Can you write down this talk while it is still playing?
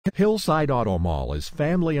Hillside Auto Mall is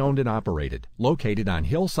family-owned and operated, located on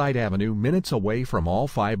Hillside Avenue, minutes away from all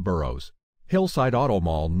 5 boroughs. Hillside Auto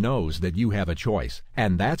Mall knows that you have a choice,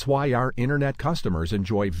 and that's why our internet customers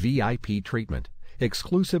enjoy VIP treatment,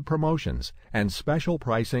 exclusive promotions, and special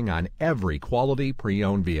pricing on every quality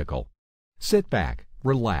pre-owned vehicle. Sit back,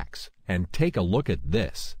 relax, and take a look at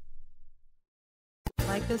this.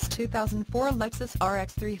 Like this 2004 Lexus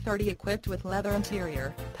RX 330 equipped with leather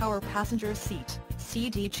interior, power passenger seat,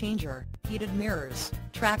 CD changer, heated mirrors,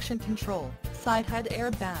 traction control, side head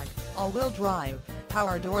airbag, all-wheel drive,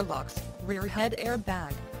 power door locks, rear head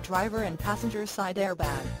airbag, driver and passenger side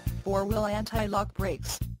airbag, 4-wheel anti-lock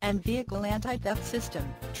brakes, and vehicle anti-theft system,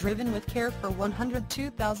 driven with care for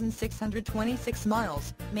 102,626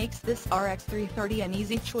 miles, makes this RX 330 an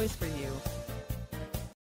easy choice for you.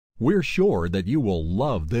 We're sure that you will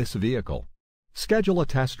love this vehicle. Schedule a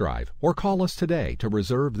test drive or call us today to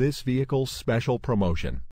reserve this vehicle's special promotion.